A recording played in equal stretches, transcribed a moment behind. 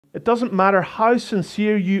It doesn't matter how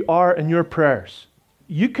sincere you are in your prayers.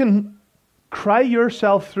 You can cry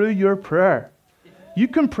yourself through your prayer. You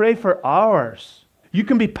can pray for hours. You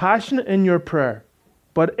can be passionate in your prayer.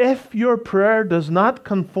 But if your prayer does not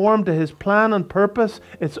conform to His plan and purpose,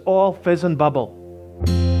 it's all fizz and bubble.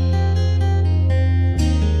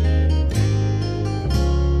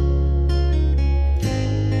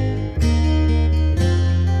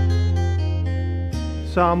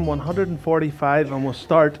 Psalm 145, and we'll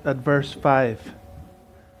start at verse 5.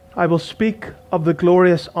 I will speak of the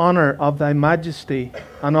glorious honor of Thy majesty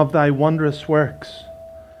and of Thy wondrous works,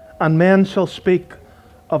 and men shall speak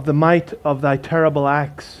of the might of Thy terrible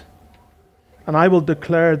acts, and I will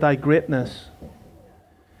declare Thy greatness.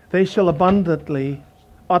 They shall abundantly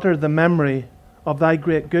utter the memory of Thy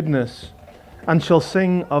great goodness, and shall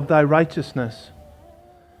sing of Thy righteousness.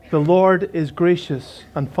 The Lord is gracious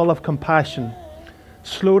and full of compassion,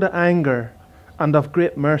 slow to anger, and of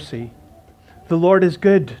great mercy. The Lord is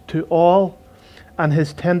good to all, and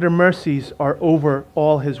His tender mercies are over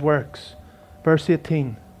all His works. Verse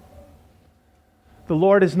 18. The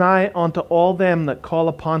Lord is nigh unto all them that call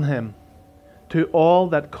upon Him, to all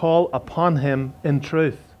that call upon Him in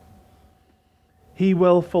truth. He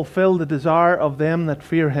will fulfill the desire of them that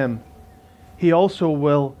fear Him. He also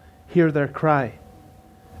will hear their cry,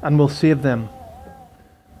 and will save them.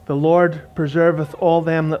 The Lord preserveth all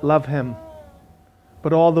them that love Him,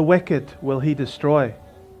 but all the wicked will He destroy.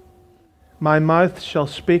 My mouth shall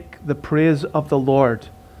speak the praise of the Lord,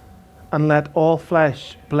 and let all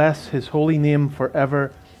flesh bless His holy name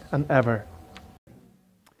forever and ever.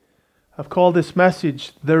 I've called this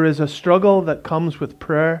message, There is a Struggle That Comes with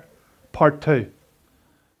Prayer, Part 2.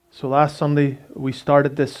 So last Sunday we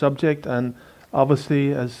started this subject, and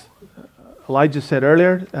obviously, as Elijah said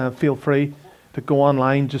earlier, feel free to go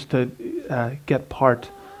online just to get part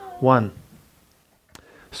 1.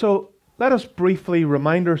 So let us briefly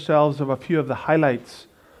remind ourselves of a few of the highlights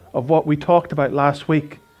of what we talked about last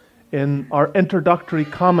week in our introductory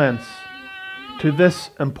comments to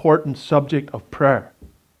this important subject of prayer.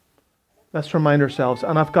 Let's remind ourselves,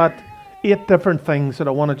 and I've got 8 different things that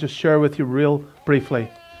I want to just share with you real briefly.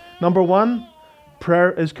 Number 1,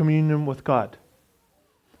 prayer is communion with God.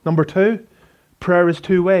 Number 2, prayer is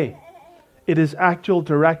two-way. It is actual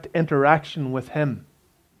direct interaction with Him.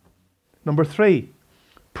 Number 3,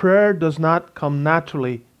 prayer does not come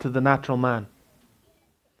naturally to the natural man.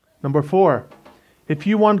 Number 4, if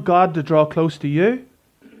you want God to draw close to you,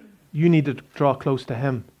 you need to draw close to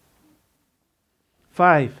Him.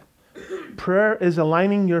 5, prayer is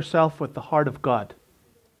aligning yourself with the heart of God.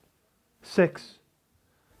 6,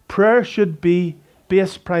 prayer should be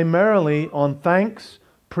based primarily on thanks,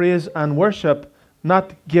 praise, and worship,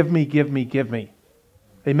 not give me, give me, give me.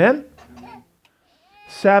 Amen?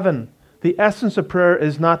 7, the essence of prayer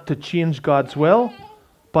is not to change God's will,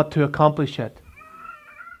 but to accomplish it.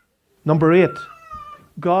 Number 8,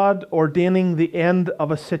 God ordaining the end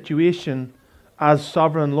of a situation as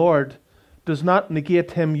sovereign Lord does not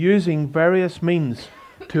negate Him using various means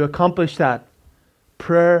to accomplish that.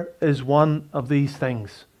 Prayer is one of these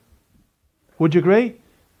things. Would you agree?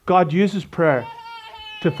 God uses prayer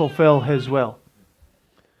to fulfill His will.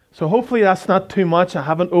 So hopefully that's not too much. I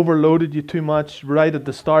haven't overloaded you too much right at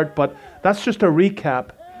the start, but that's just a recap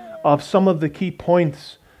of some of the key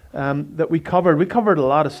points that we covered. We covered a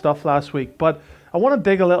lot of stuff last week, but I want to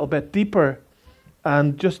dig a little bit deeper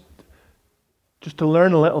and just to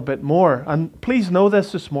learn a little bit more. And please know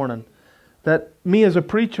this morning, that me as a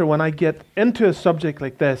preacher, when I get into a subject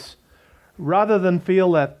like this, rather than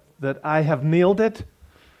feel that I have nailed it,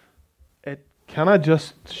 it kind of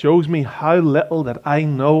just shows me how little that I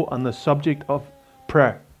know on the subject of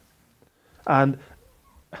prayer. And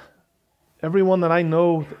everyone that I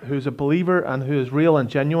know who's a believer and who is real and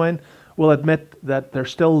genuine will admit that they're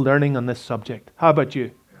still learning on this subject. How about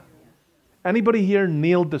you? Anybody here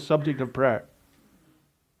nailed the subject of prayer?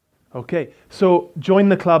 Okay, so join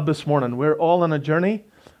the club this morning. We're all on a journey.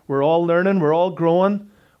 We're all learning. We're all growing.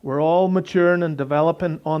 We're all maturing and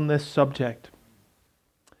developing on this subject.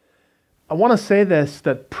 I want to say this,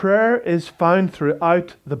 that prayer is found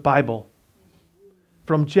throughout the Bible.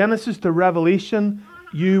 From Genesis to Revelation,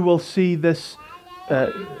 you will see this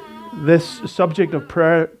subject of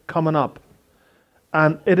prayer coming up.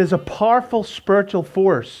 And it is a powerful spiritual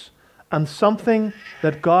force and something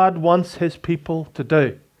that God wants His people to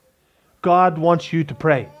do. God wants you to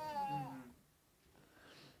pray.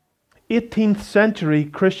 18th century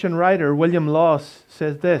Christian writer William Lawes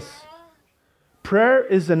says this: prayer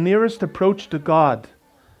is the nearest approach to God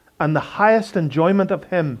and the highest enjoyment of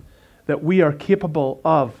Him that we are capable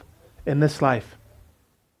of in this life.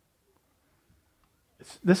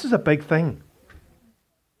 This is a big thing.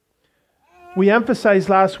 We emphasized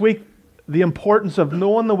last week the importance of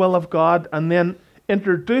knowing the will of God and then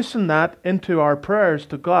introducing that into our prayers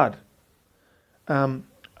to God. And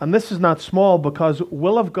this is not small, because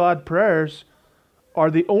will of God prayers are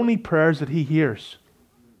the only prayers that He hears.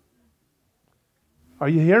 Are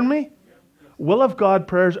you hearing me? Will of God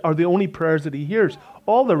prayers are the only prayers that He hears.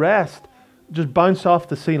 All the rest just bounce off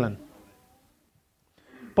the ceiling.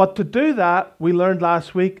 But to do that, we learned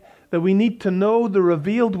last week that we need to know the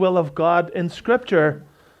revealed will of God in Scripture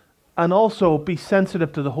and also be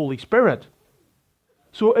sensitive to the Holy Spirit.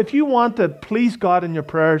 So if you want to please God in your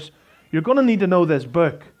prayers, you're going to need to know this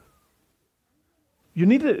book. You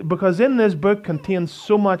need to, because in this book contains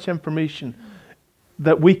so much information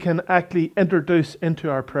that we can actually introduce into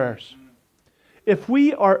our prayers. If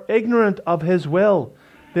we are ignorant of His will,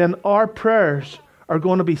 then our prayers are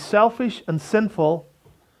going to be selfish and sinful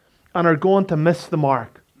and are going to miss the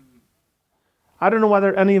mark. I don't know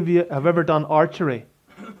whether any of you have ever done archery,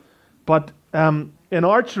 but in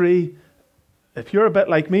archery, if you're a bit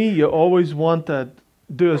like me, you always want to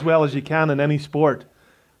do as well as you can in any sport.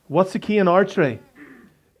 What's the key in archery?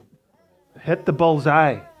 Hit the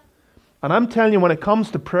bullseye. And I'm telling you, when it comes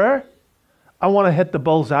to prayer, I want to hit the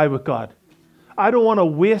bullseye with God. I don't want to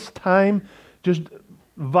waste time just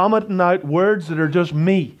vomiting out words that are just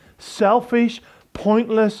me. Selfish,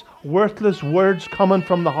 pointless, worthless words coming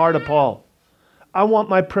from the heart of Paul. I want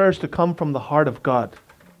my prayers to come from the heart of God.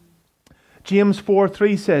 James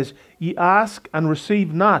 4:3 says, "Ye ask and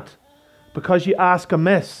receive not, because ye ask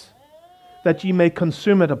amiss, that ye may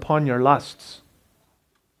consume it upon your lusts."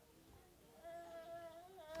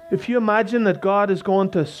 If you imagine that God is going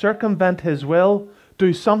to circumvent His will,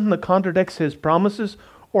 do something that contradicts His promises,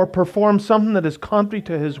 or perform something that is contrary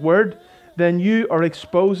to His word, then you are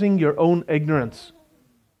exposing your own ignorance.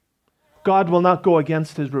 God will not go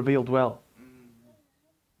against His revealed will.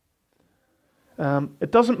 It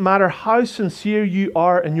doesn't matter how sincere you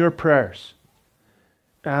are in your prayers.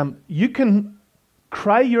 You can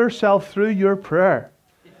cry yourself through your prayer.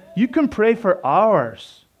 You can pray for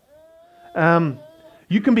hours.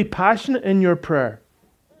 You can be passionate in your prayer.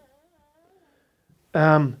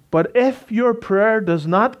 But if your prayer does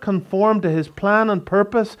not conform to His plan and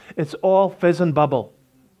purpose, it's all fizz and bubble.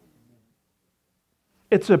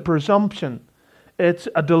 It's a presumption. It's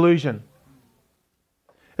a delusion.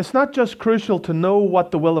 It's not just crucial to know what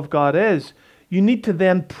the will of God is. You need to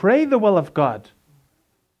then pray the will of God.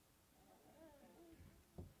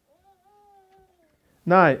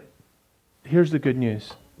 Now, here's the good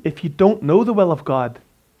news. If you don't know the will of God,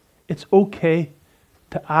 it's okay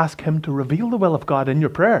to ask Him to reveal the will of God in your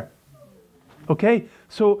prayer. Okay?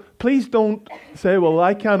 So please don't say, well,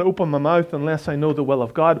 I can't open my mouth unless I know the will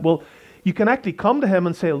of God. Well, you can actually come to Him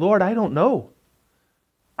and say, Lord, I don't know.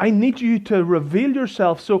 I need you to reveal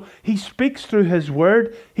yourself. So He speaks through His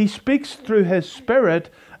word. He speaks through His Spirit.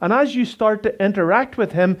 And as you start to interact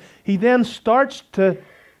with Him, He then starts to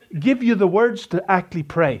give you the words to actually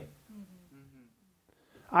pray.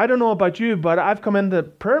 I don't know about you, but I've come into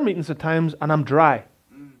prayer meetings at times and I'm dry.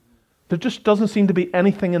 There just doesn't seem to be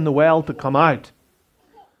anything in the well to come out.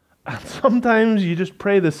 And sometimes you just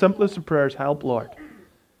pray the simplest of prayers, help, Lord.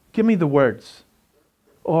 Give me the words.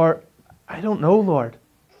 Or, I don't know, Lord.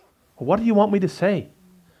 What do you want me to say?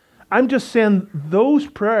 I'm just saying those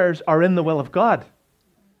prayers are in the will of God.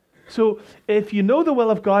 So if you know the will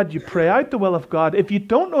of God, you pray out the will of God. If you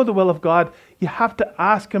don't know the will of God, you have to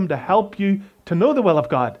ask Him to help you to know the will of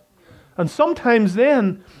God. And sometimes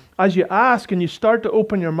then, as you ask and you start to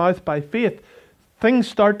open your mouth by faith, things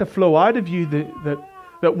start to flow out of you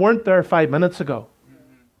that weren't there 5 minutes ago.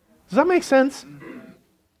 Does that make sense?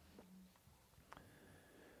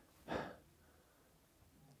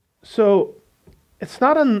 So, it's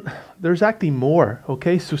not there's actually more,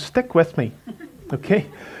 okay? So stick with me, okay?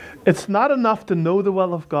 It's not enough to know the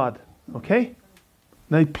will of God, okay?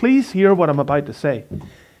 Now, please hear what I'm about to say.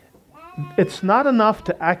 It's not enough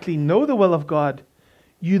to actually know the will of God.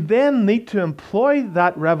 You then need to employ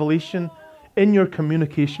that revelation in your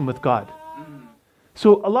communication with God.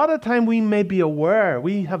 So, a lot of time we may be aware,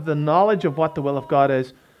 we have the knowledge of what the will of God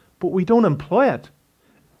is, but we don't employ it.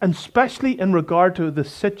 And especially in regard to the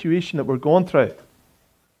situation that we're going through.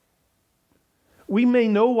 We may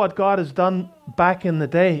know what God has done back in the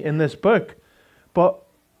day in this book, but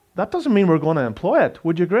that doesn't mean we're going to employ it.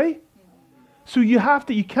 Would you agree? So you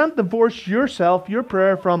can't divorce yourself, your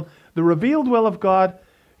prayer, from the revealed will of God,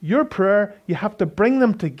 your prayer. You have to bring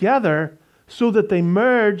them together so that they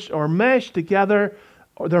merge or mesh together,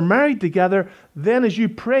 or they're married together. Then as you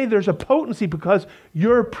pray, there's a potency because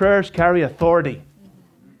your prayers carry authority.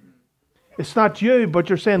 It's not you, but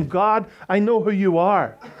you're saying, God, I know who you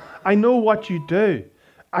are. I know what you do.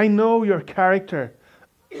 I know your character.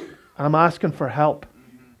 And I'm asking for help.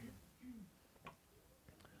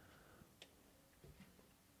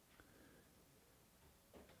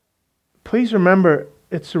 Please remember,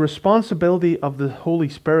 it's the responsibility of the Holy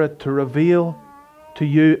Spirit to reveal to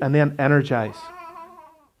you and then energize.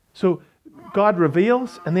 So God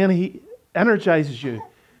reveals and then He energizes you.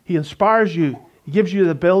 He inspires you. He gives you the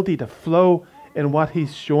ability to flow in what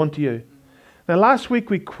He's shown to you. Now last week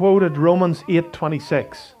we quoted Romans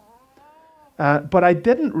 8:26. But I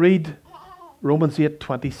didn't read Romans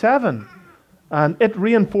 8:27. And it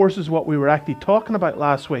reinforces what we were actually talking about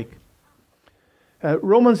last week.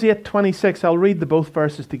 Romans 8:26, I'll read the both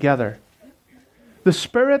verses together. The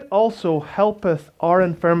Spirit also helpeth our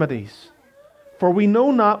infirmities, for we know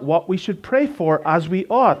not what we should pray for as we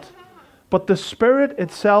ought, but the Spirit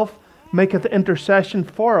itself maketh intercession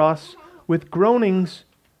for us with groanings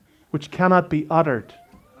which cannot be uttered.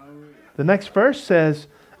 The next verse says,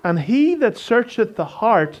 and he that searcheth the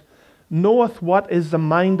heart knoweth what is the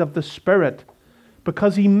mind of the Spirit,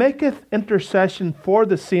 because he maketh intercession for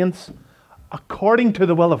the saints according to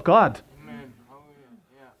the will of God. Amen.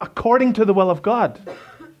 According to the will of God.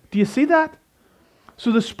 Do you see that?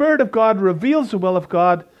 So the Spirit of God reveals the will of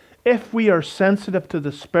God if we are sensitive to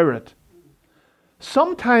the Spirit.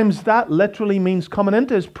 Sometimes that literally means coming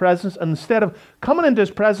into His presence, and instead of coming into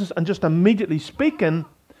His presence and just immediately speaking,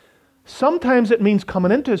 sometimes it means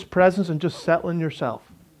coming into His presence and just settling yourself.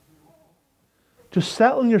 Just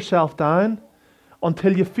settling yourself down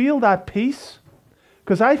until you feel that peace.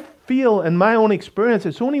 Because I feel in my own experience,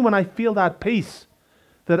 it's only when I feel that peace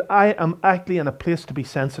that I am actually in a place to be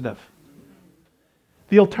sensitive.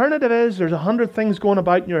 The alternative is there's 100 things going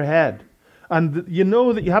about in your head. And you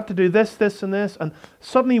know that you have to do this, this, and this. And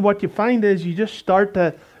suddenly what you find is you just starts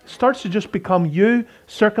to just become you,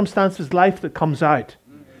 circumstances, life that comes out.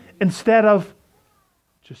 Instead of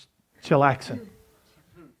just chillaxing.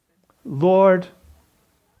 Lord,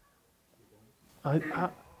 I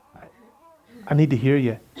need to hear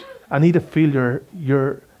you. I need to feel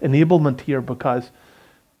your enablement here, because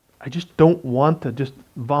I just don't want to just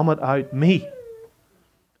vomit out me.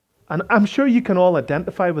 And I'm sure you can all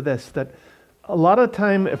identify with this, that a lot of the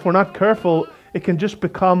time, if we're not careful, it can just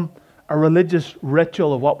become a religious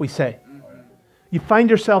ritual of what we say. You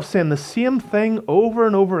find yourself saying the same thing over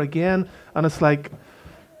and over again, and it's like,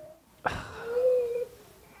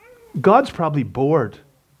 God's probably bored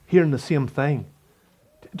hearing the same thing.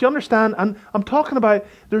 Do you understand? And I'm talking about,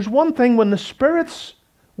 there's one thing, when the Spirit's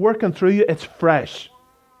working through you, it's fresh.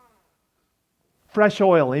 Fresh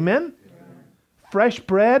oil, amen? Fresh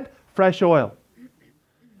bread, fresh oil.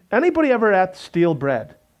 Anybody ever ate stale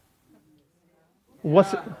bread?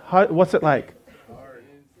 What's it like?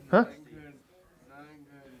 Huh?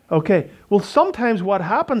 Okay. Well, sometimes what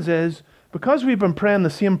happens is, because we've been praying the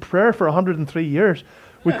same prayer for 103 years,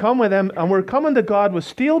 we come with them and we're coming to God with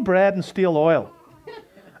stale bread and stale oil.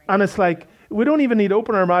 And it's like, we don't even need to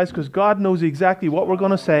open our mouths, because God knows exactly what we're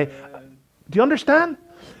going to say. Do you understand?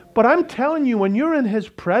 But I'm telling you, when you're in His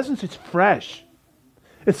presence, it's fresh.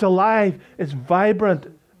 It's alive. It's vibrant.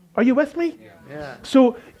 Are you with me? Yeah.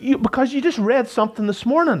 So, because you just read something this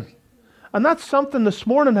morning, and that something this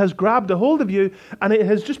morning has grabbed a hold of you, and it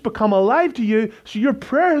has just become alive to you, so your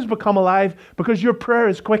prayer has become alive because your prayer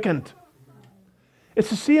is quickened. It's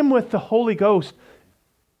the same with the Holy Ghost.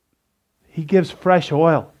 He gives fresh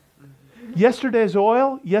oil. Yesterday's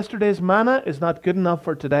oil, yesterday's manna is not good enough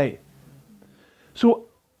for today. So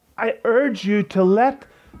I urge you to let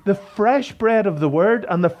the fresh bread of the Word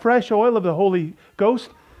and the fresh oil of the Holy Ghost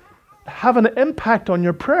have an impact on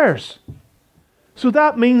your prayers. So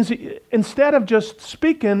that means instead of just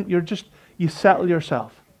speaking, you settle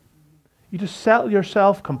yourself. You just settle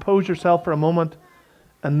yourself, compose yourself for a moment,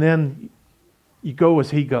 and then you go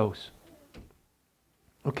as He goes.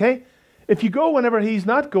 Okay? If you go whenever He's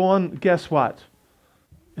not going, guess what?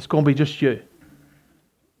 It's going to be just you.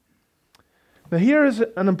 Now here is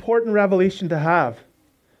an important revelation to have.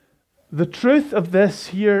 The truth of this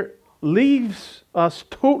here leaves us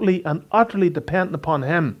totally and utterly dependent upon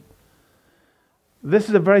Him. This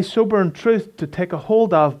is a very sobering truth to take a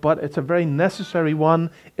hold of, but it's a very necessary one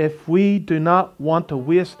if we do not want to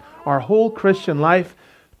waste our whole Christian life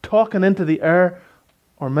talking into the air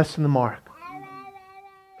or missing the mark.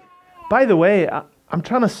 By the way, I'm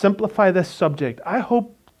trying to simplify this subject. I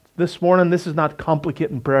hope this morning this is not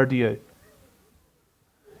complicating prayer to you.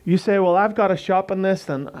 You say, well, I've got a shop in this,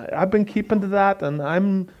 and I've been keeping to that, and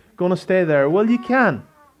I'm going to stay there. Well, you can.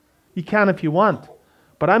 You can if you want.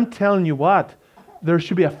 But I'm telling you what, there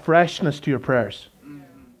should be a freshness to your prayers.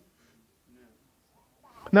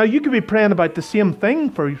 Now, you could be praying about the same thing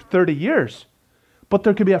for 30 years, but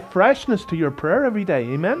there could be a freshness to your prayer every day.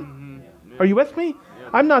 Amen? Are you with me?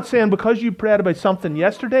 I'm not saying because you prayed about something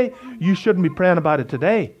yesterday, you shouldn't be praying about it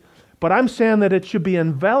today. But I'm saying that it should be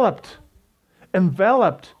enveloped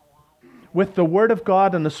with the Word of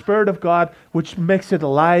God and the Spirit of God, which makes it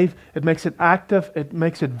alive, it makes it active, it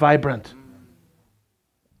makes it vibrant.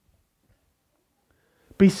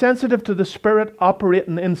 Be sensitive to the Spirit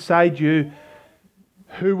operating inside you,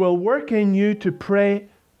 who will work in you to pray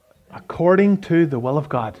according to the will of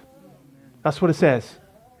God. That's what it says.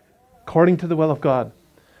 According to the will of God.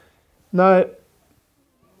 Now,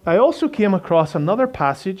 I also came across another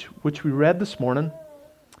passage which we read this morning.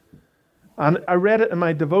 And I read it in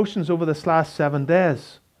my devotions over this last 7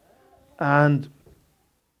 days. And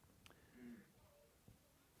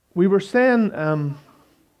we were saying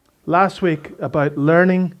last week about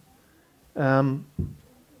learning to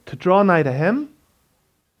draw nigh to Him,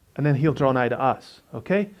 and then He'll draw nigh to us.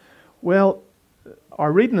 Okay? Well,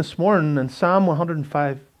 our reading this morning in Psalm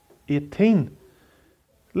 105:18,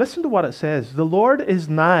 listen to what it says. The Lord is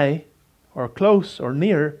nigh, or close, or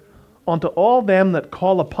near, unto all them that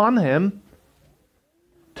call upon Him,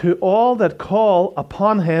 to all that call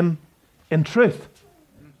upon Him in truth.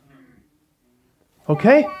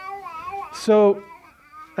 Okay? So,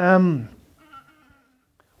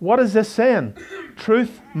 what is this saying?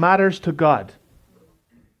 Truth matters to God.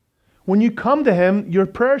 When you come to Him, your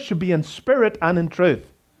prayer should be in spirit and in truth.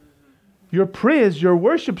 Your praise, your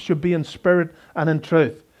worship should be in spirit and in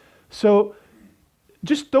truth. So,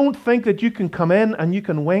 just don't think that you can come in and you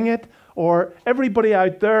can wing it, or everybody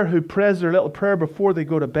out there who prays their little prayer before they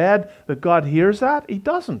go to bed, that God hears that. He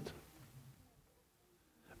doesn't.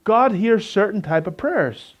 God hears certain type of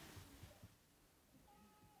prayers.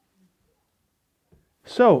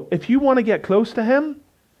 So, if you want to get close to Him,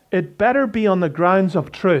 it better be on the grounds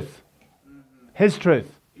of truth. His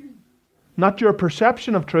truth. Not your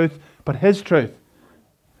perception of truth, but His truth.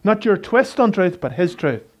 Not your twist on truth, but His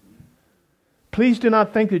truth. Please do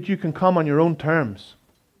not think that you can come on your own terms.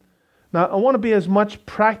 Now, I want to be as much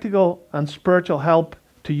practical and spiritual help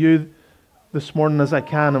to you this morning as I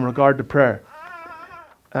can in regard to prayer.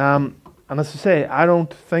 And as I say, I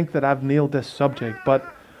don't think that I've nailed this subject, but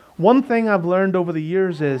one thing I've learned over the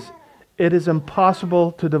years is it is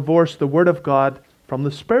impossible to divorce the Word of God from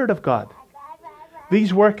the Spirit of God.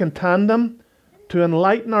 These work in tandem to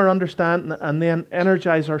enlighten our understanding and then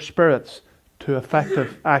energize our spirits to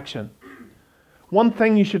effective action. One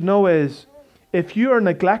thing you should know is, if you are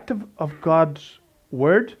neglectful of God's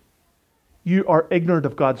Word, you are ignorant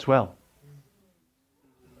of God's will.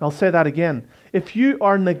 I'll say that again. If you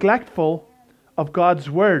are neglectful of God's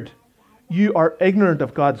Word, you are ignorant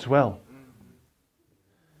of God's will.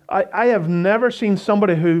 I have never seen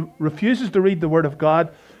somebody who refuses to read the Word of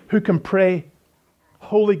God who can pray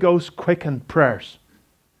Holy Ghost quickened prayers.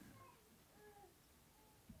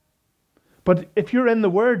 But if you're in the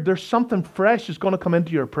Word, there's something fresh that's going to come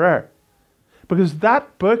into your prayer. Because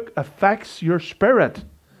that book affects your spirit.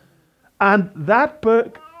 And that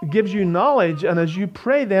book gives you knowledge, and as you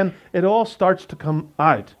pray then, it all starts to come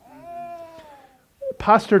out.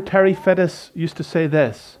 Pastor Terry Fittis used to say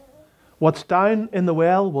this: what's down in the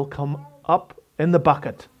well will come up in the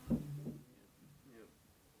bucket.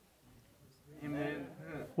 Amen.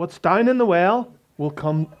 What's down in the well will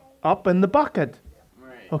come up in the bucket.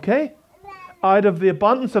 Okay? Out of the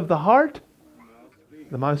abundance of the heart,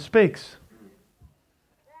 the mouth speaks.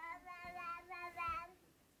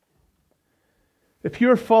 If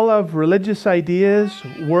you're full of religious ideas,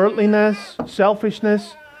 worldliness,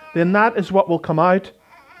 selfishness, then that is what will come out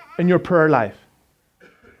in your prayer life.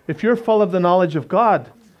 If you're full of the knowledge of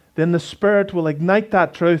God, then the Spirit will ignite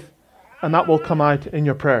that truth, and that will come out in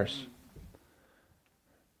your prayers.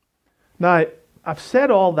 Now, I've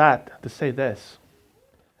said all that to say this.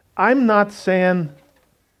 I'm not saying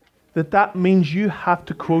that that means you have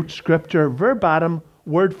to quote Scripture verbatim,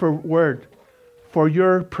 word for word, for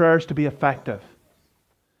your prayers to be effective.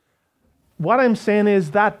 What I'm saying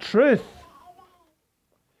is that truth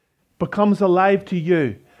becomes alive to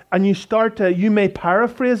you. And you may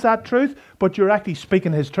paraphrase that truth, but you're actually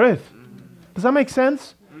speaking His truth. Does that make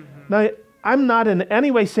sense? Now, I'm not in any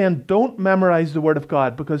way saying don't memorize the Word of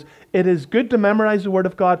God, because it is good to memorize the Word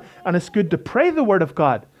of God, and it's good to pray the Word of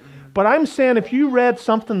God. But I'm saying if you read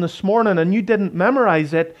something this morning and you didn't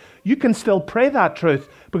memorize it, you can still pray that truth,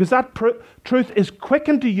 because that truth is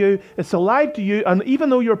quickened to you, it's alive to you, and even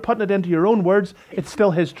though you're putting it into your own words, it's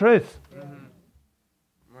still His truth.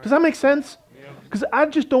 Does that make sense? Because I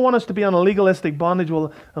just don't want us to be on a legalistic bondage.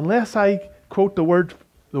 Well, unless I quote the word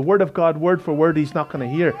of God word for word, He's not going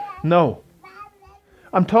to hear. No.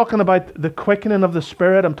 I'm talking about the quickening of the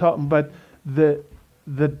Spirit. I'm talking about the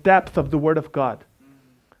depth of the Word of God.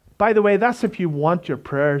 By the way, that's if you want your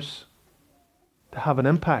prayers to have an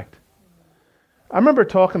impact. I remember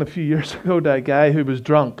talking a few years ago to a guy who was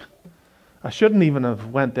drunk. I shouldn't even have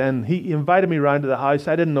went in. He invited me round to the house.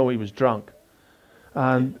 I didn't know he was drunk.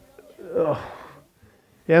 And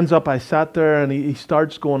he ends up, I sat there and he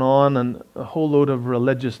starts going on and a whole load of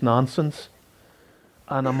religious nonsense.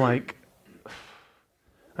 And I'm like,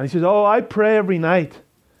 and he says, oh, I pray every night.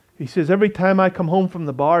 He says, every time I come home from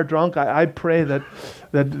the bar drunk, I pray that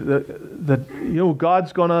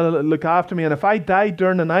God's going to look after me. And if I die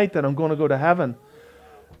during the night, then I'm going to go to heaven.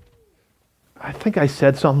 I think I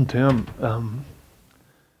said something to him.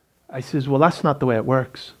 I says, well, that's not the way it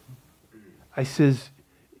works. I says,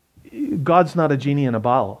 God's not a genie in a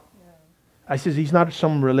bottle. I says, he's not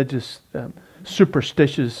some religious,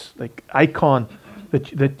 superstitious icon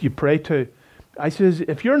that you pray to. I says,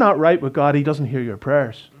 if you're not right with God, he doesn't hear your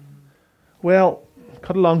prayers. Well,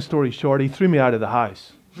 cut a long story short, he threw me out of the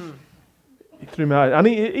house. He threw me out. And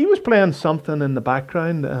he was playing something in the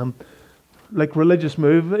background, like religious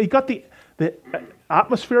move. He got the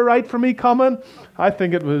atmosphere right for me coming. I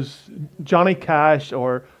think it was Johnny Cash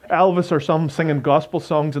or Elvis or some singing gospel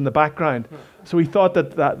songs in the background. So he thought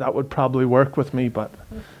that would probably work with me, but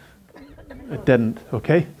it didn't,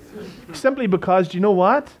 okay? Simply because, do you know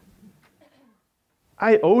what?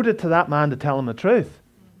 I owed it to that man to tell him the truth.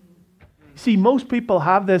 See, most people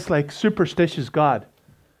have this like superstitious God.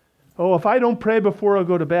 Oh, if I don't pray before I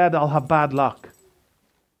go to bed, I'll have bad luck.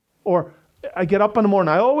 Or I get up in the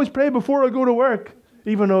morning, I always pray before I go to work,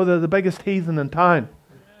 even though they're the biggest heathen in town.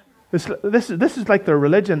 This is like their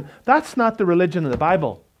religion. That's not the religion of the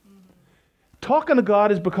Bible. Talking to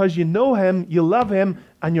God is because you know him, you love him,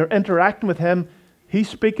 and you're interacting with him. He's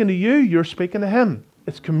speaking to you, you're speaking to him.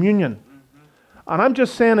 It's communion. And I'm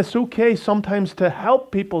just saying it's okay sometimes to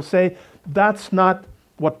help people say that's not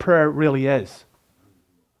what prayer really is.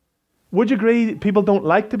 Would you agree people don't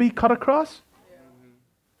like to be cut across?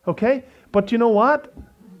 Okay? But you know what?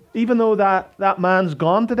 Even though that man's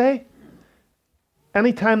gone today,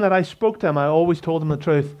 anytime that I spoke to him, I always told him the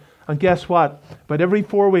truth. And guess what? About every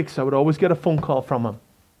 4 weeks, I would always get a phone call from him.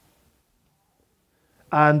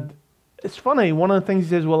 And it's funny, one of the things he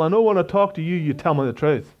says, well, I know when I talk to you, you tell me the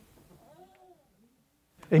truth.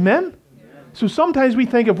 Amen? So sometimes we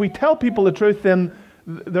think if we tell people the truth, then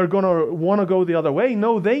they're going to want to go the other way.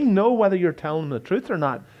 No, they know whether you're telling them the truth or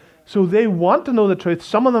not. So they want to know the truth.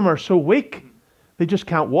 Some of them are so weak, they just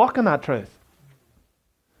can't walk in that truth.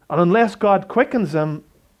 And unless God quickens them,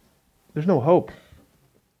 there's no hope.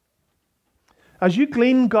 As you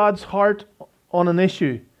glean God's heart on an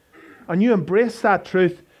issue, and you embrace that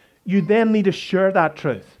truth, you then need to share that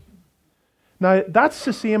truth. Now, that's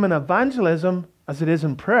the same in evangelism as it is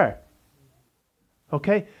in prayer.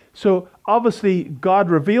 Okay? So, obviously, God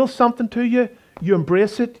reveals something to you, you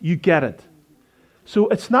embrace it, you get it. So,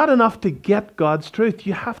 it's not enough to get God's truth.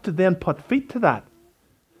 You have to then put feet to that.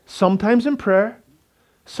 Sometimes in prayer,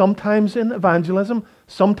 sometimes in evangelism,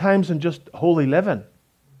 sometimes in just holy living.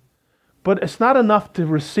 But it's not enough to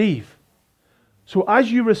receive. So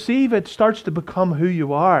as you receive, it starts to become who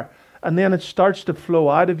you are. And then it starts to flow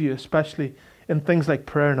out of you, especially in things like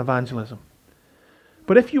prayer and evangelism.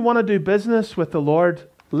 But if you want to do business with the Lord,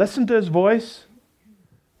 listen to his voice,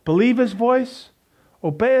 believe his voice,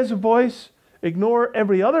 obey his voice, ignore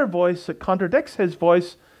every other voice that contradicts his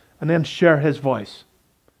voice, and then share his voice.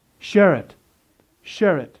 Share it.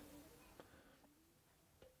 Share it.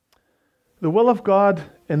 The will of God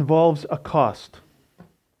involves a cost.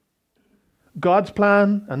 God's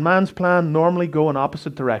plan and man's plan normally go in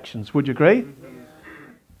opposite directions. Would you agree?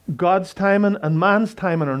 God's timing and man's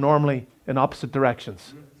timing are normally in opposite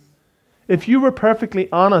directions. If you were perfectly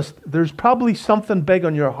honest, there's probably something big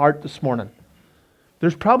on your heart this morning.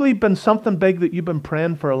 There's probably been something big that you've been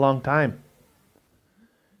praying for a long time.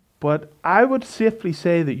 But I would safely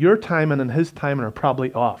say that your timing and his timing are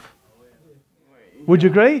probably off. Would you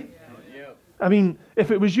agree? I mean,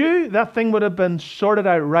 if it was you, that thing would have been sorted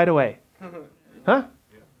out right away. Huh?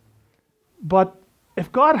 But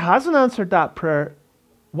if God hasn't answered that prayer,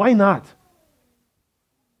 why not?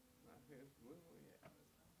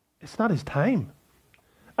 It's not his time.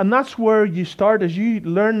 And that's where you start. As you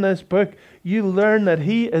learn this book, you learn that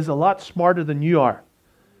he is a lot smarter than you are.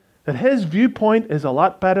 That his viewpoint is a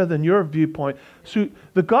lot better than your viewpoint. So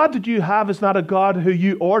the God that you have is not a God who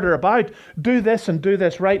you order about. Do this and do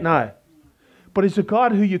this right now. But he's a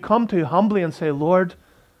God who you come to humbly and say, Lord,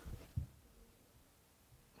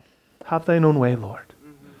 have thine own way, Lord.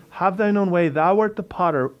 Have thine own way. Thou art the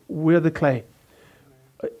potter, we're the clay.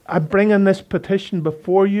 I bring in this petition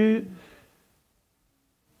before you.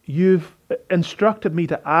 You've instructed me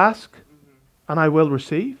to ask, and I will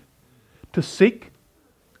receive. To seek,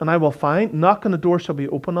 and I will find. Knock, and the door shall be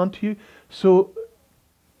open unto you. So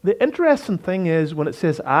the interesting thing is when it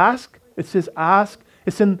says ask, it says ask.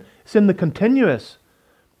 It's in the continuous.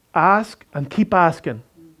 Ask and keep asking.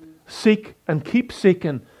 Seek and keep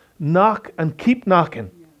seeking. Knock and keep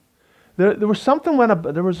knocking. There was something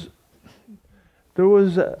there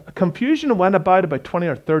was a confusion that went about 20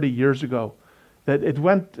 or 30 years ago. That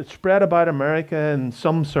it spread about America in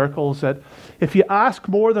some circles that if you ask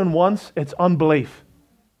more than once, it's unbelief.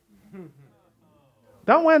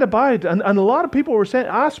 That went about, and a lot of people were saying,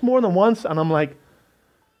 ask more than once, and I'm like,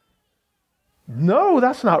 no,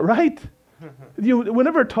 that's not right.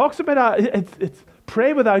 Whenever it talks about it's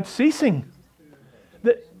pray without ceasing.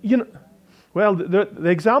 The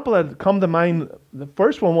example that come to mind, the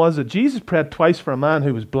first one was that Jesus prayed twice for a man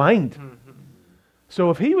who was blind. So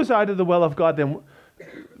if he was out of the will of God,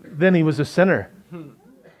 then he was a sinner. Do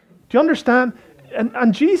you understand?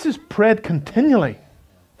 And Jesus prayed continually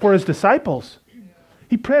for his disciples.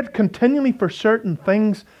 He prayed continually for certain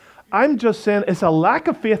things. I'm just saying it's a lack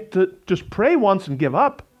of faith to just pray once and give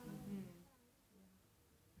up.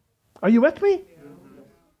 Are you with me?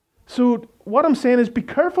 So what I'm saying is be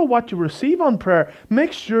careful what you receive on prayer.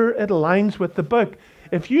 Make sure it aligns with the book.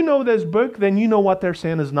 If you know this book, then you know what they're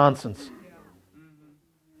saying is nonsense.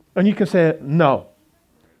 And you can say, no.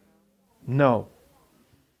 No.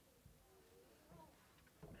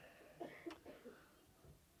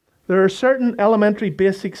 There are certain elementary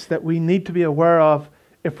basics that we need to be aware of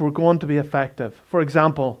if we're going to be effective. For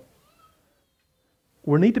example,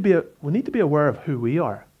 we need to be aware of who we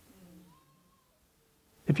are.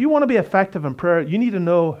 If you want to be effective in prayer, you need to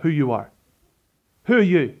know who you are. Who are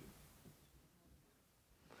you?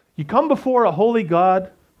 You come before a holy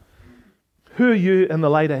God. Who are you in the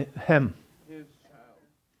light of Him?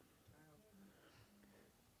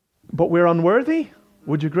 But we're unworthy.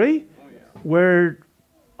 Would you agree? Oh, yeah. We're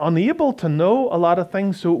unable to know a lot of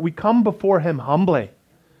things, so we come before Him humbly.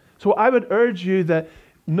 So I would urge you that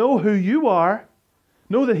know who you are.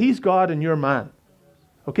 Know that He's God and you're man.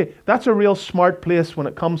 Okay, that's a real smart place when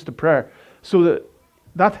it comes to prayer. So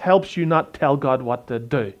that helps you not tell God what to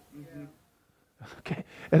do. Okay,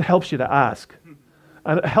 it helps you to ask.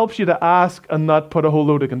 And it helps you to ask and not put a whole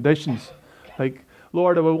load of conditions. Like,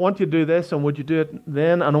 Lord, I want you to do this, and would you do it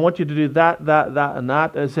then? And I want you to do that, and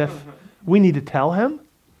that, as if we need to tell Him.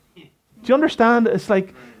 Do you understand? It's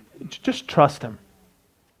like, just trust Him.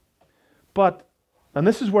 But, and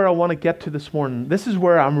this is where I want to get to this morning. This is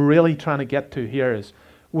where I'm really trying to get to here is,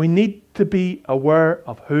 we need to be aware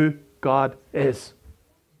of who God is.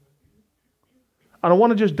 And I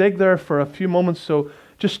want to just dig there for a few moments, so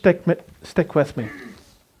just stick with me.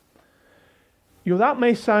 That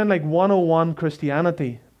may sound like 101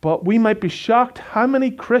 Christianity, but we might be shocked how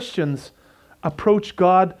many Christians approach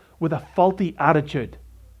God with a faulty attitude.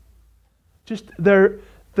 Just they're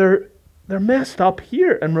messed up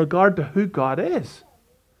here in regard to who God is.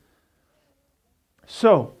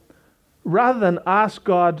 So, rather than ask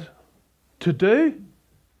God to do,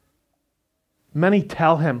 many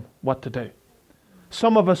tell Him what to do.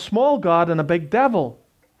 Some have a small God and a big devil.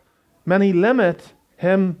 Many limit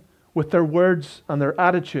Him with their words and their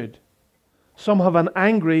attitude. Some have an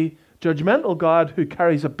angry, judgmental God who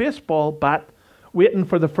carries a baseball bat waiting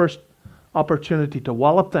for the first opportunity to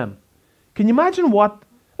wallop them. Can you imagine what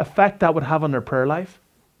effect that would have on their prayer life?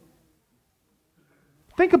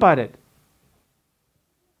 Think about it.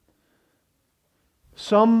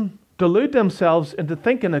 Some delude themselves into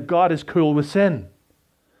thinking that God is cool with sin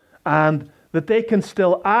and that they can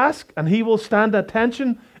still ask and He will stand at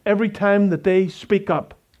attention every time that they speak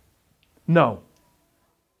up. No.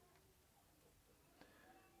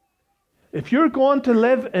 If you're going to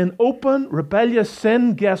live in open, rebellious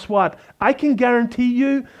sin, guess what? I can guarantee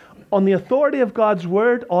you, on the authority of God's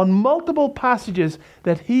Word, on multiple passages,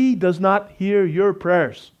 that He does not hear your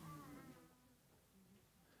prayers.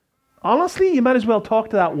 Honestly, you might as well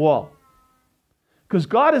talk to that wall. Because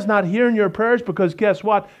God is not hearing your prayers because guess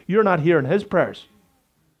what? You're not hearing His prayers.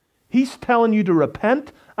 He's telling you to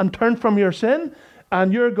repent and turn from your sin,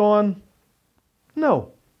 and you're going,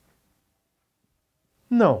 no.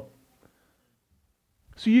 No.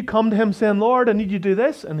 So you come to Him saying, Lord, I need you to do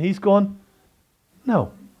this, and He's going,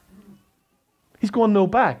 no. He's going no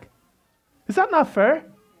back. Is that not fair?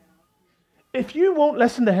 If you won't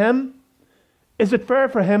listen to Him, is it fair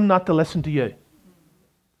for Him not to listen to you?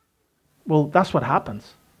 Well, that's what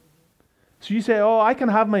happens. So you say, oh, I can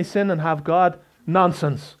have my sin and have God.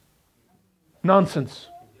 Nonsense. Nonsense.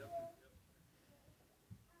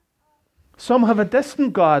 Some have a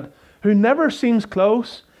distant God who never seems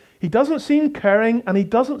close. He doesn't seem caring and he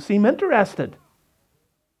doesn't seem interested.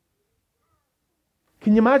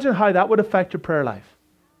 Can you imagine how that would affect your prayer life?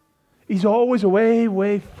 He's always away,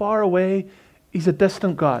 way far away. He's a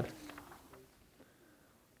distant God.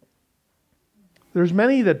 There's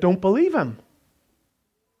many that don't believe him.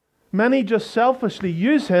 Many just selfishly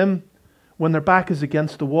use him when their back is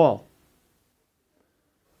against the wall.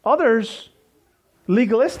 Others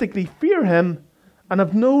legalistically fear him and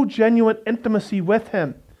have no genuine intimacy with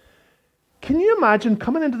him. Can you imagine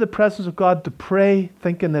coming into the presence of God to pray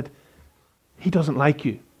thinking that he doesn't like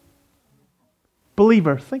you?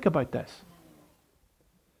 Believer, think about this.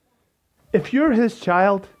 If you're his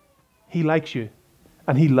child, he likes you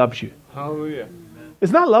and he loves you. Hallelujah.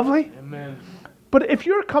 Isn't that lovely? Amen. But if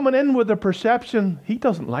you're coming in with the perception, he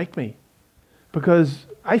doesn't like me because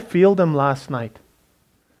I failed him last night.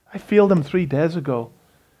 I failed him 3 days ago.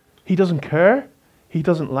 He doesn't care. He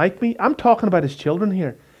doesn't like me. I'm talking about his children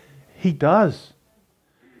here. He does.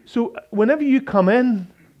 So whenever you come into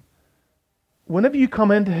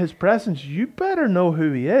his presence, you better know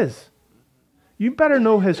who he is. You better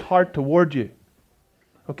know his heart toward you.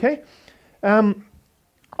 Okay?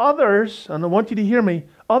 Others, and I want you to hear me,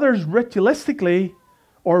 others ritualistically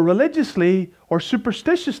or religiously or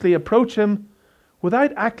superstitiously approach him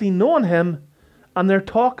without actually knowing him, and they're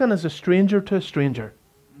talking as a stranger to a stranger.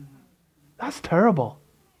 That's terrible.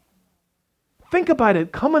 Think about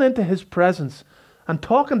it, coming into his presence and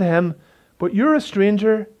talking to him, but you're a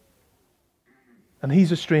stranger and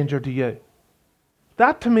he's a stranger to you.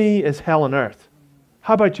 That to me is hell on earth.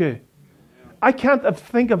 How about you? I can't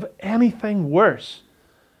think of anything worse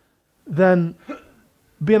than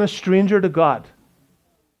being a stranger to God,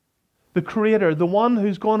 the Creator, the one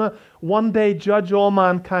who's going to one day judge all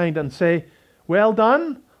mankind and say, well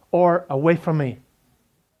done, or away from me.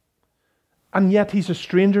 And yet he's a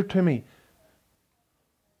stranger to me.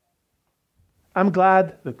 I'm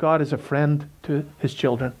glad that God is a friend to his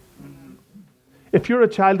children. If you're a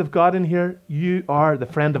child of God in here, you are the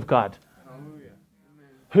friend of God.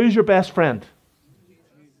 Who's your best friend?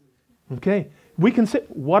 Okay. We can say,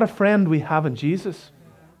 what a friend we have in Jesus.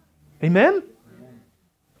 Amen?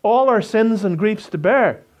 All our sins and griefs to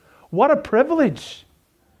bear. What a privilege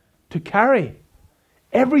to carry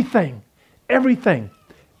everything to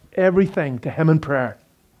him in prayer.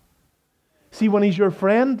 See, when he's your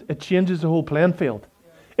friend, it changes the whole playing field.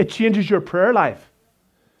 It changes your prayer life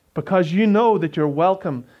because you know that you're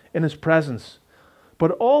welcome in his presence.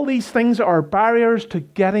 But all these things are barriers to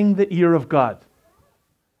getting the ear of God.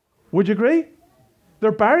 Would you agree?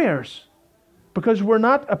 They're barriers because we're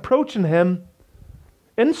not approaching him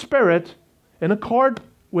in spirit, in accord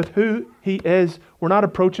with who he is. We're not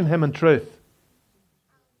approaching him in truth.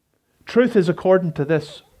 Truth is according to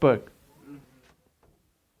this book.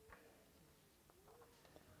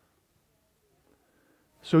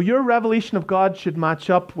 So your revelation of God should match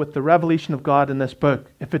up with the revelation of God in this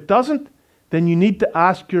book. If it doesn't, then you need to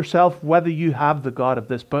ask yourself whether you have the God of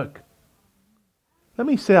this book. Let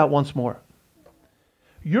me say that once more.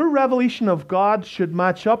 Your revelation of God should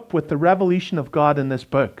match up with the revelation of God in this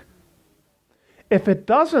book. If it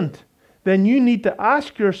doesn't, then you need to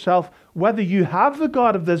ask yourself whether you have the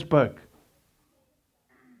God of this book.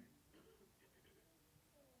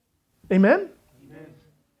 Amen? Amen.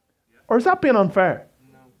 Or is that being unfair?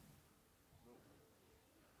 No.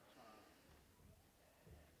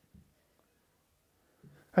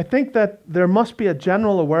 I think that there must be a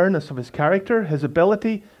general awareness of his character, his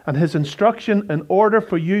ability, and his instruction in order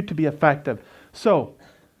for you to be effective. So,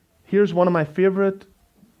 here's one of my favorite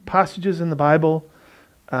passages in the Bible,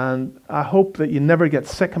 and I hope that you never get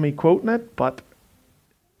sick of me quoting it, but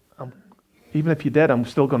even if you did, I'm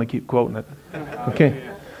still going to keep quoting it. Okay.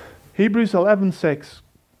 Hebrews 11:6.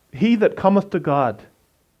 He that cometh to God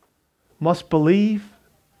must believe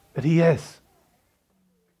that he is,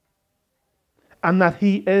 and that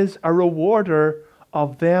he is a rewarder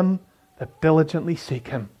of them that diligently seek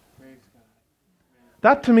him.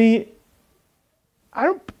 That to me,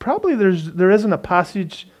 there isn't a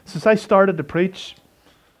passage since I started to preach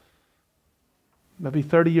maybe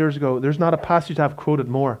 30 years ago. There's not a passage I've quoted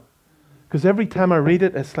more, because every time I read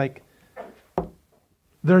it, it's like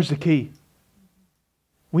there's the key.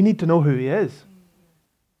 We need to know who he is.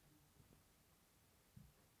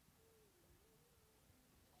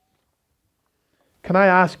 Can I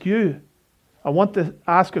ask you? I want to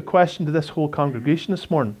ask a question to this whole congregation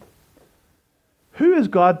this morning. Who is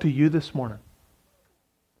God to you this morning?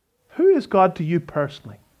 Who is God to you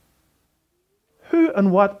personally? Who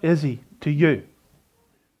and what is he to you?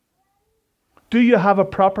 Do you have a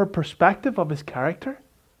proper perspective of his character?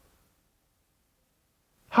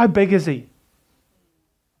 How big is He?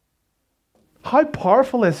 How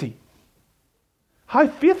powerful is He? How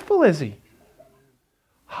faithful is He?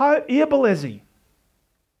 How able is He?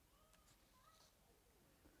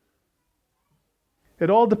 It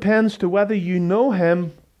all depends to whether you know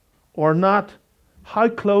Him or not, how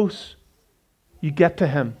close you get to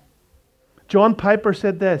Him. John Piper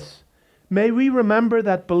said this, "May we remember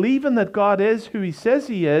that believing that God is who He says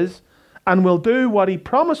He is and will do what He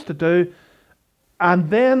promised to do, and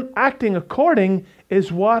then acting according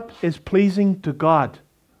is what is pleasing to God."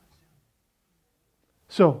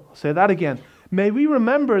 So, I'll say that again. May we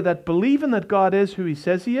remember that believing that God is who He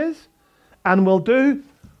says He is and will do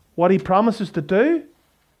what He promises to do,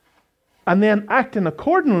 and then acting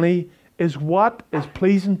accordingly is what is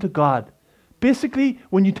pleasing to God. Basically,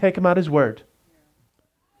 when you take Him at His word.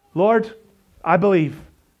 Lord, I believe.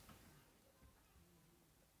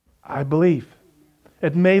 I believe.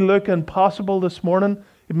 It may look impossible this morning.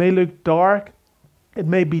 It may look dark. It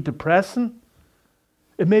may be depressing.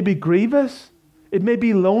 It may be grievous. It may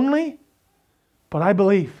be lonely. But I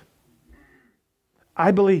believe.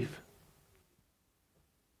 I believe.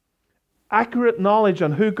 Accurate knowledge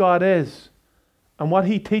on who God is and what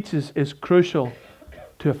He teaches is crucial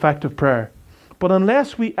to effective prayer. But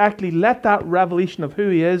unless we actually let that revelation of who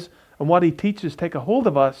He is and what He teaches take a hold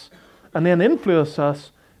of us and then influence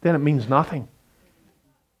us, then it means nothing.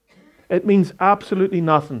 It means absolutely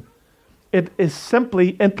nothing. It is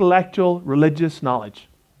simply intellectual religious knowledge.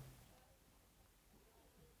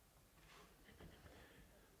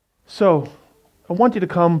 So, I want you to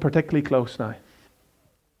come particularly close now.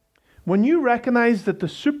 When you recognize that the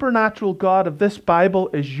supernatural God of this Bible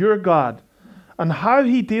is your God, and how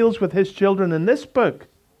He deals with His children in this book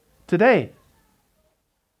today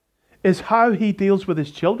is how He deals with His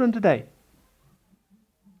children today,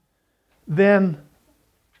 then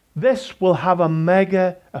this will have a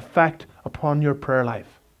mega effect upon your prayer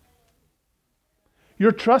life.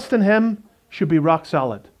 Your trust in Him should be rock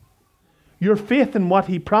solid. Your faith in what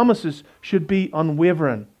He promises should be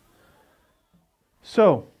unwavering.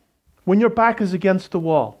 So, when your back is against the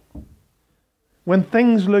wall, when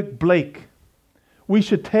things look bleak, we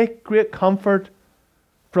should take great comfort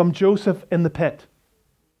from Joseph in the pit,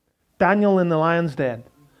 Daniel in the lion's den,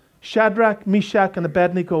 Shadrach, Meshach, and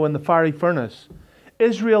Abednego in the fiery furnace,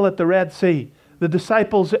 Israel at the Red Sea, the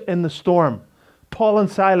disciples in the storm, Paul and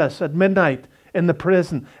Silas at midnight in the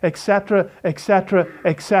prison, etc., etc.,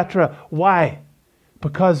 etc. Why?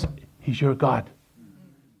 Because He's your God.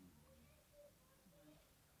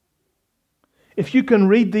 If you can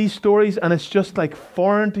read these stories and it's just like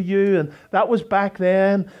foreign to you, and that was back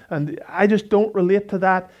then, and I just don't relate to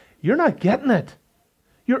that, you're not getting it.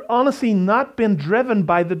 You're honestly not being driven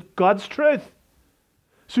by God's truth.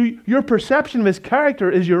 So your perception of His character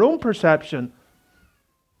is your own perception,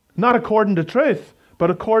 not according to truth, but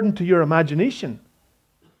according to your imagination.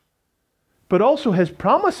 But also His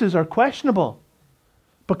promises are questionable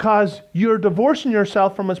because you're divorcing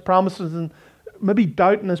yourself from His promises and maybe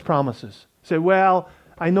doubting His promises. Say, well,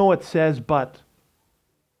 I know it says but.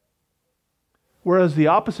 Whereas the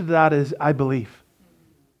opposite of that is, I believe.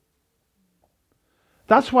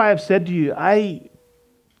 That's why I've said to you,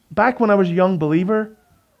 back when I was a young believer,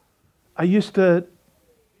 I was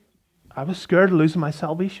scared of losing my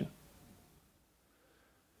salvation.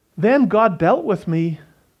 Then God dealt with me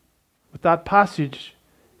with that passage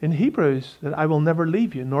in Hebrews that I will never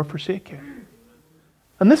leave you nor forsake you.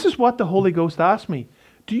 And this is what the Holy Ghost asked me.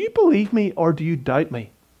 Do you believe me or do you doubt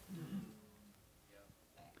me?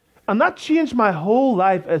 And that changed my whole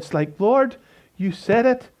life. It's like, Lord, you said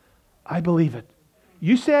it, I believe it.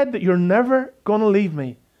 You said that you're never going to leave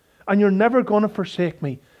me and you're never going to forsake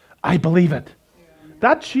me. I believe it.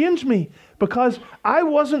 That changed me because I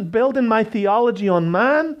wasn't building my theology on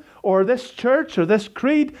man or this church or this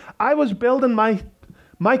creed. I was building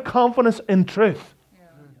my confidence in truth.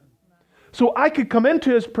 So I could come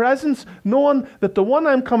into His presence knowing that the one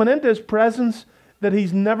I'm coming into His presence, that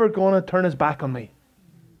He's never going to turn His back on me.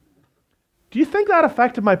 Do you think that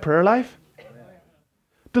affected my prayer life?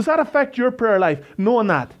 Does that affect your prayer life, knowing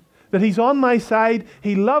that He's on my side,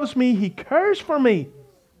 He loves me, He cares for me?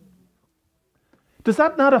 Does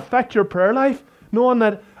that not affect your prayer life, knowing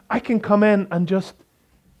that I can come in and just,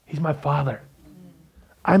 He's my Father.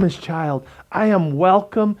 I'm His child. I am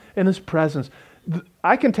welcome in His presence.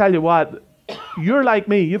 I can tell you what, you're like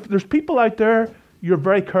me. If there's people out there, you're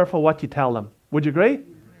very careful what you tell them. Would you agree?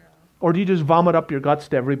 Or do you just vomit up your guts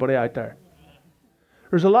to everybody out there?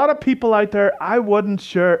 There's a lot of people out there, I wouldn't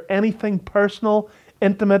share anything personal,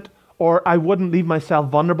 intimate, or I wouldn't leave myself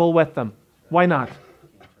vulnerable with them. Why not?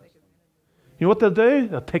 You know what they'll do?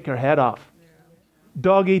 They'll take your head off.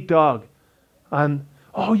 dog eat dog. And,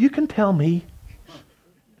 oh, you can tell me.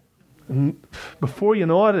 And before you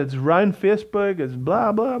know it, it's round Facebook, it's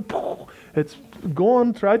blah, blah. It's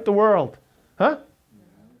going throughout the world. Huh?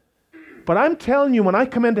 But I'm telling you, when I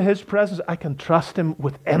come into His presence, I can trust Him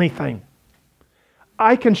with anything.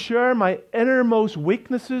 I can share my innermost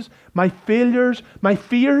weaknesses, my failures, my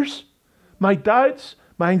fears, my doubts,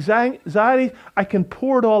 my anxieties. I can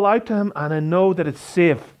pour it all out to Him, and I know that it's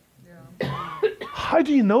safe. Yeah. How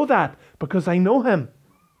do you know that? Because I know Him.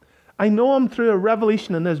 I know Him through a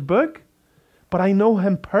revelation in this book, but I know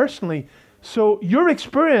Him personally. So your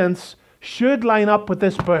experience should line up with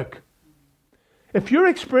this book. If your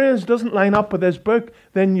experience doesn't line up with this book,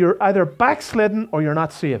 then you're either backslidden or you're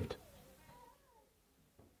not saved.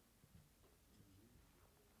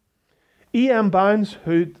 E.M. Bounds,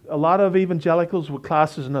 who a lot of evangelicals would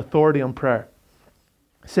class as an authority on prayer,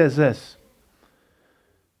 says this: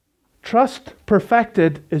 trust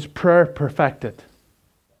perfected is prayer perfected.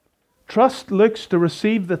 Trust looks to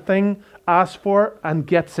receive the thing asked for and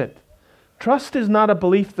gets it. Trust is not a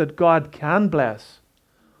belief that God can bless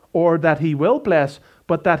or that He will bless,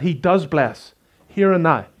 but that He does bless, here and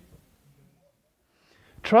now.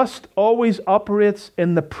 Trust always operates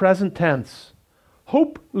in the present tense.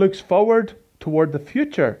 Hope looks forward toward the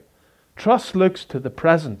future. Trust looks to the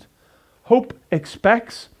present. Hope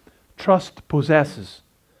expects. Trust possesses.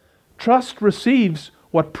 Trust receives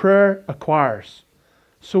what prayer acquires.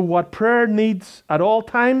 So what prayer needs at all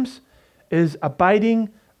times is abiding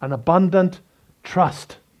and abundant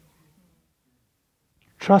trust.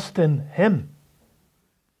 Trust in Him.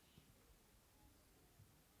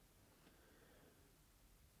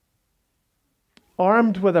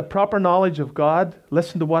 Armed with a proper knowledge of God,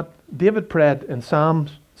 listen to what David prayed in Psalm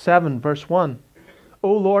 7, verse 1.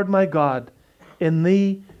 O Lord my God, in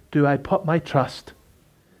Thee do I put my trust.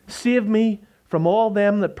 Save me from all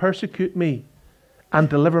them that persecute me, and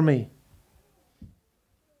deliver me.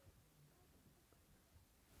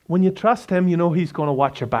 When you trust Him, you know He's going to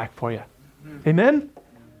watch your back for you. Amen?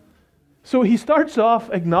 So he starts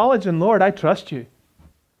off acknowledging, Lord, I trust You.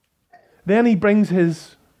 Then he brings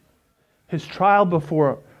his trial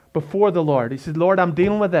before the Lord. He says, Lord, I'm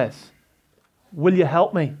dealing with this. Will You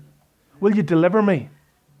help me? Will You deliver me?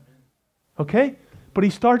 Okay? But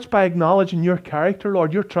he starts by acknowledging Your character,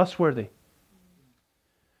 Lord. You're trustworthy.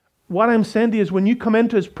 What I'm saying to you is, when you come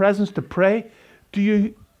into His presence to pray, do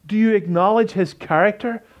you acknowledge His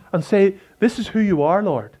character and say, this is who You are,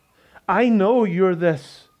 Lord. I know You're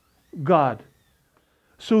this God.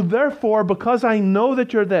 So therefore, because I know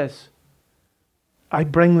that You're this, I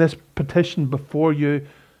bring this petition before You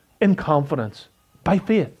in confidence, by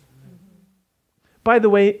faith. By the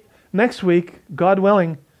way, next week, God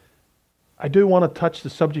willing, I do want to touch the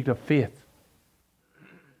subject of faith.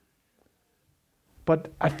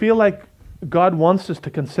 But I feel like God wants us to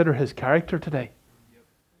consider His character today.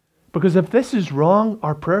 Because if this is wrong,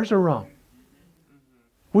 our prayers are wrong.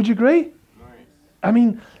 Would you agree? I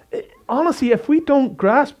mean, honestly, if we don't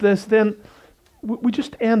grasp this, then we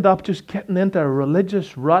just end up just getting into a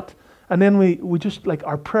religious rut, and then we just, like,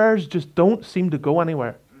 our prayers just don't seem to go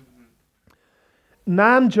anywhere.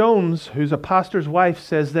 Nan Jones, who's a pastor's wife,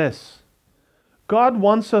 says this: God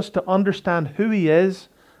wants us to understand who He is,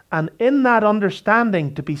 and in that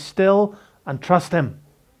understanding to be still and trust Him.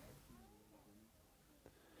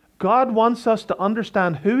 God wants us to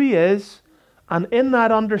understand who He is, and in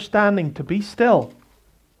that understanding to be still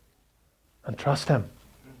and trust Him.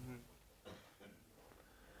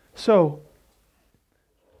 So,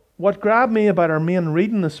 what grabbed me about our main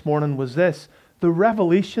reading this morning was this: the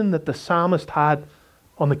revelation that the psalmist had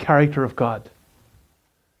on the character of God.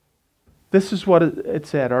 This is what it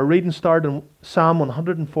said. Our reading started in Psalm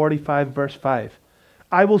 145, verse 5.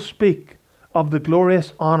 I will speak of the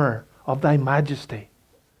glorious honor of Thy majesty,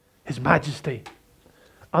 His majesty,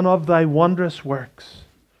 and of Thy wondrous works.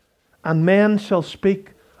 And men shall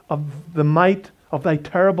speak of the might of Thy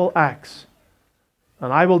terrible acts,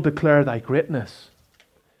 and I will declare Thy greatness.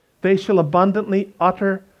 They shall abundantly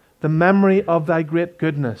utter the memory of Thy great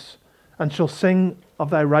goodness, and shall sing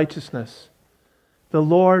of Thy righteousness. The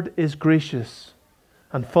Lord is gracious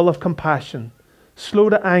and full of compassion, slow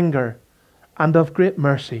to anger, and of great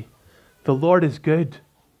mercy. The Lord is good.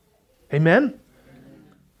 Amen?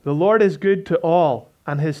 The Lord is good to all,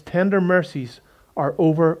 and His tender mercies are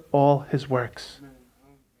over all His works.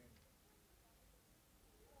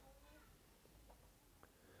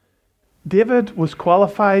 David was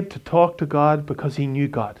qualified to talk to God because he knew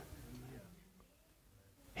God.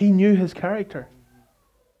 He knew His character.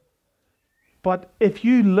 But if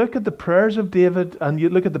you look at the prayers of David and you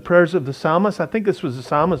look at the prayers of the psalmist, I think this was the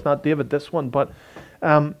psalmist, not David, this one, but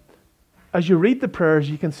as you read the prayers,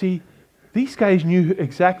 you can see these guys knew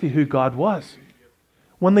exactly who God was.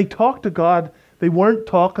 When they talked to God, they weren't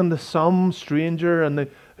talking to some stranger, and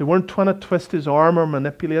they weren't trying to twist his arm or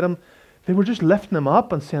manipulate him. They were just lifting him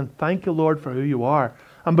up and saying, thank you, Lord, for who you are.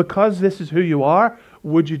 And because this is who you are,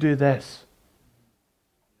 would you do this?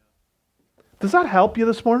 Does that help you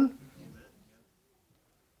this morning?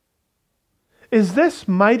 Is this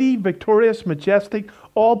mighty, victorious, majestic,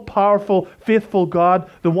 all-powerful, faithful God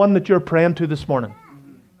the one that you're praying to this morning?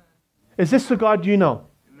 Is this the God you know?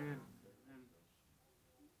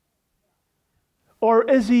 Or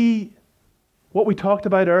is he what we talked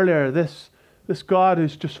about earlier, this God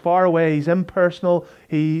who's just far away, he's impersonal,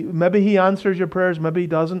 maybe he answers your prayers, maybe he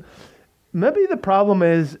doesn't. Maybe the problem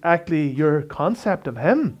is actually your concept of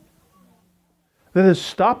him that is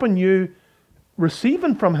stopping you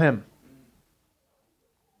receiving from him.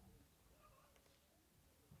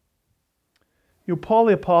 You know, Paul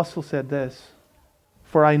the Apostle said this,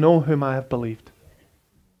 for I know whom I have believed.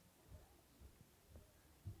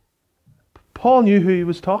 Paul knew who he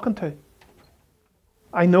was talking to.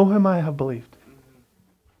 I know whom I have believed.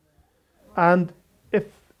 And if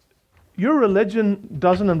your religion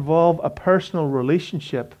doesn't involve a personal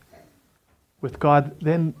relationship with God,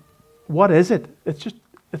 then what is it?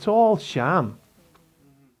 It's all sham.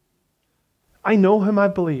 I know whom I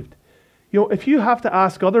believed. You know, if you have to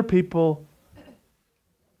ask other people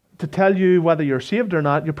to tell you whether you're saved or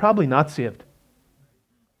not, you're probably not saved.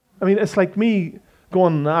 I mean, it's like me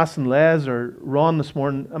going and asking Les or Ron this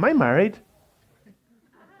morning, am I married?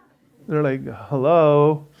 They're like,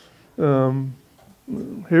 hello,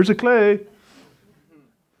 here's a clue.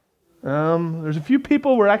 There's a few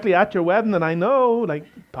people were actually at your wedding that I know, like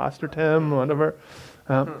Pastor Tim or whatever.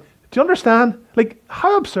 Do you understand? Like,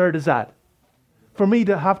 how absurd is that? For me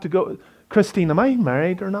to have to go, Christine, am I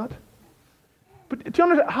married or not? But do you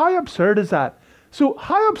understand? How absurd is that? So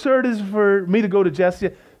how absurd is it for me to go to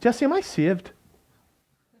Jesse? Jesse, am I saved?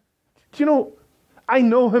 Do you know, I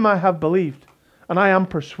know whom I have believed, and I am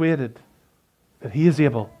persuaded that he is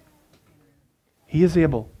able. He is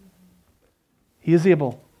able. He is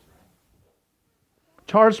able.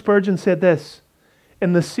 Charles Spurgeon said this,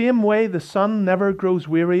 in the same way the sun never grows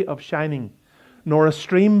weary of shining, nor a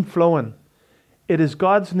stream flowing. It is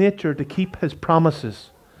God's nature to keep his promises.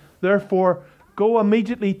 Therefore, go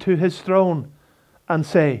immediately to his throne and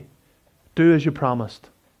say, do as you promised.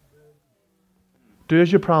 Do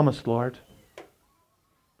as you promised, Lord.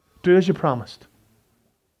 Do as you promised.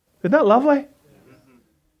 Isn't that lovely?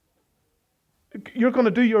 You're going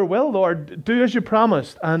to do your will, Lord. Do as you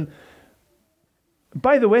promised. And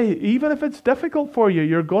by the way, even if it's difficult for you,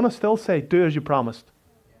 you're going to still say, do as you promised.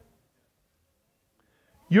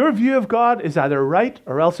 Your view of God is either right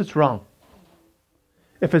or else it's wrong.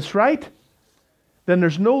 If it's right, then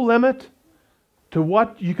there's no limit to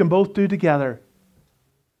what you can both do together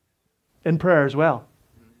in prayer as well.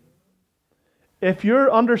 If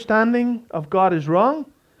your understanding of God is wrong,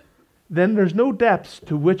 then there's no depths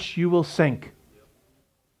to which you will sink.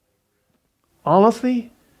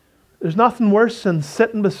 Honestly, there's nothing worse than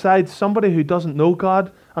sitting beside somebody who doesn't know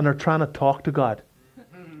God and they're trying to talk to God.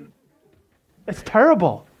 It's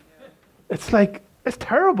terrible. It's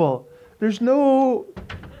terrible. There's no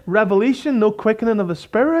revelation, no quickening of the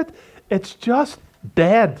Spirit. It's just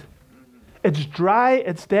dead. It's dry,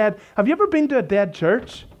 it's dead. Have you ever been to a dead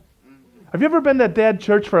church? Have you ever been to a dead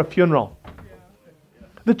church for a funeral?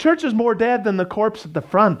 The church is more dead than the corpse at the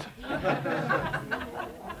front.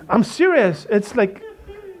 I'm serious. It's like,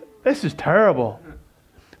 this is terrible.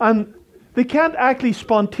 And they can't actually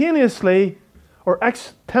spontaneously or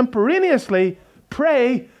extemporaneously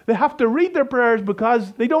pray. They have to read their prayers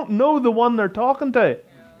because they don't know the one they're talking to.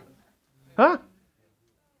 Huh?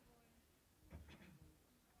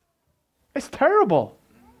 It's terrible.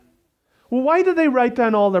 Well, why do they write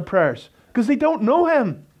down all their prayers? Because they don't know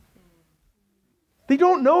him. They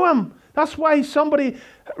don't know him. That's why somebody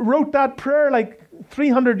wrote that prayer like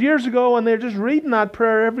 300 years ago and they're just reading that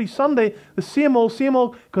prayer every Sunday, the same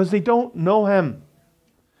old, because they don't know him.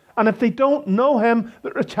 And if they don't know him,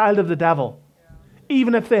 they're a child of the devil.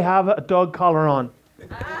 Even if they have a dog collar on.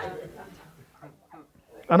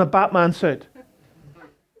 And a Batman suit.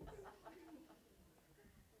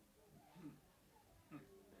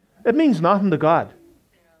 It means nothing to God.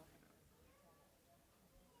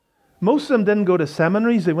 Most of them didn't go to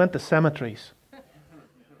seminaries, they went to cemeteries.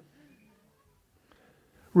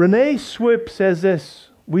 Renee Swoop says this,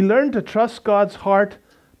 we learn to trust God's heart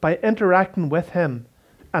by interacting with him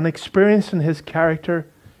and experiencing his character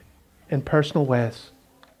in personal ways.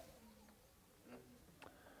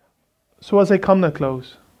 So as I come to a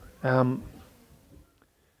close, the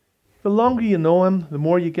longer you know Him, the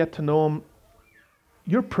more you get to know Him,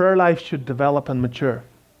 your prayer life should develop and mature.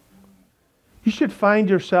 You should find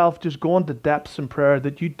yourself just going to depths in prayer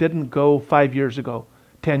that you didn't go 5 years ago,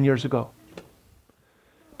 10 years ago.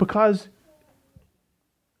 Because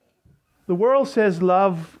the world says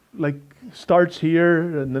love starts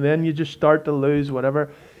here and then you just start to lose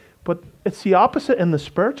whatever. But it's the opposite in the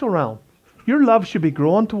spiritual realm. Your love should be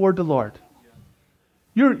growing toward the Lord.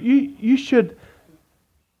 You should,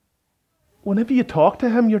 whenever you talk to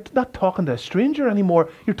Him, you're not talking to a stranger anymore.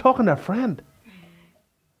 You're talking to a friend.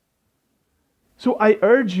 So I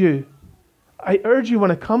urge you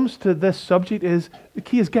when it comes to this subject the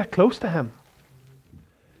key is get close to Him.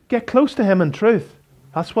 Get close to Him in truth.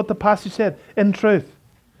 That's what the passage said, in truth.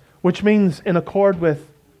 Which means in accord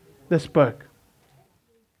with this book.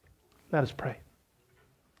 Let us pray.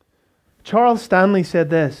 Charles Stanley said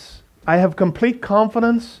this: I have complete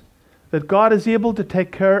confidence that God is able to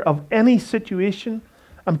take care of any situation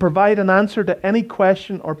and provide an answer to any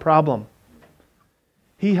question or problem.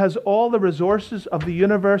 He has all the resources of the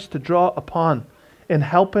universe to draw upon in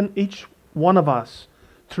helping each one of us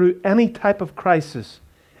through any type of crisis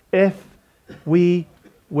if we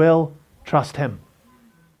will trust Him.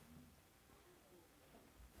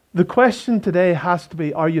 The question today has to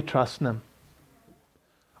be, are you trusting Him?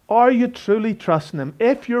 Are you truly trusting Him?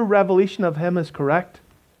 If your revelation of Him is correct,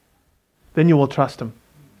 then you will trust Him.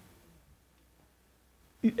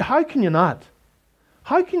 How can you not?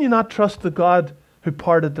 How can you not trust the God who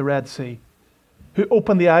parted the Red Sea, who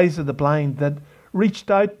opened the eyes of the blind, that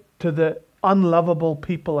reached out to the unlovable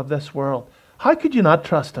people of this world? How could you not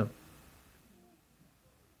trust Him?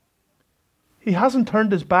 He hasn't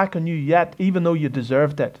turned His back on you yet, even though you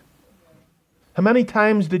deserved it. How many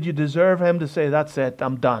times did you deserve Him to say, that's it,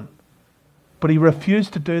 I'm done? But He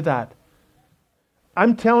refused to do that.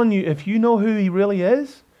 I'm telling you, if you know who He really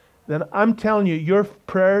is, then I'm telling you, your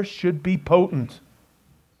prayers should be potent.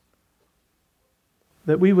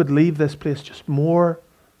 That we would leave this place just more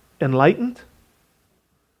enlightened,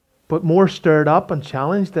 but more stirred up and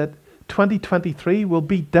challenged, that 2023 will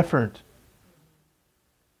be different.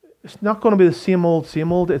 It's not going to be the same old,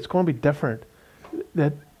 it's going to be different.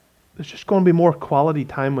 That there's just going to be more quality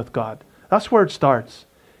time with God. That's where it starts.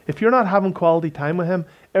 If you're not having quality time with Him,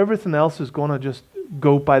 everything else is going to just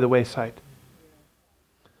go by the wayside.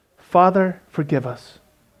 Father, forgive us.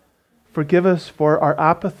 Forgive us for our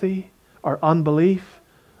apathy, our unbelief,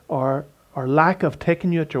 our lack of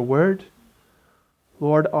taking you at your word.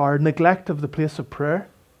 Lord, our neglect of the place of prayer.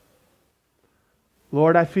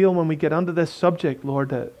 Lord, I feel when we get onto this subject, Lord,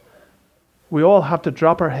 that we all have to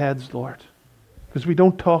drop our heads, Lord, because we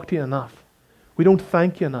don't talk to you enough. We don't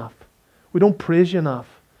thank you enough. We don't praise you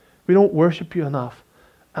enough. We don't worship you enough.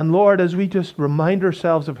 And Lord, as we just remind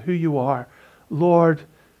ourselves of who you are, Lord,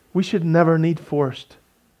 we should never need forced,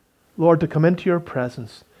 Lord, to come into your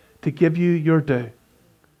presence, to give you your due.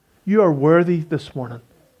 You are worthy this morning.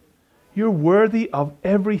 You're worthy of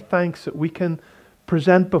every thanks that we can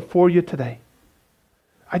present before you today.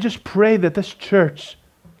 I just pray that this church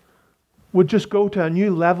would just go to a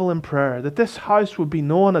new level in prayer, that this house would be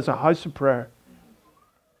known as a house of prayer,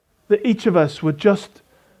 that each of us would just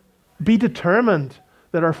be determined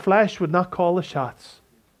that our flesh would not call the shots,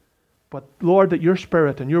 but Lord, that your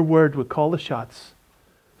Spirit and your word would call the shots.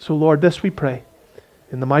 So Lord, this we pray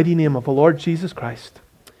in the mighty name of the Lord Jesus Christ.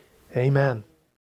 Amen.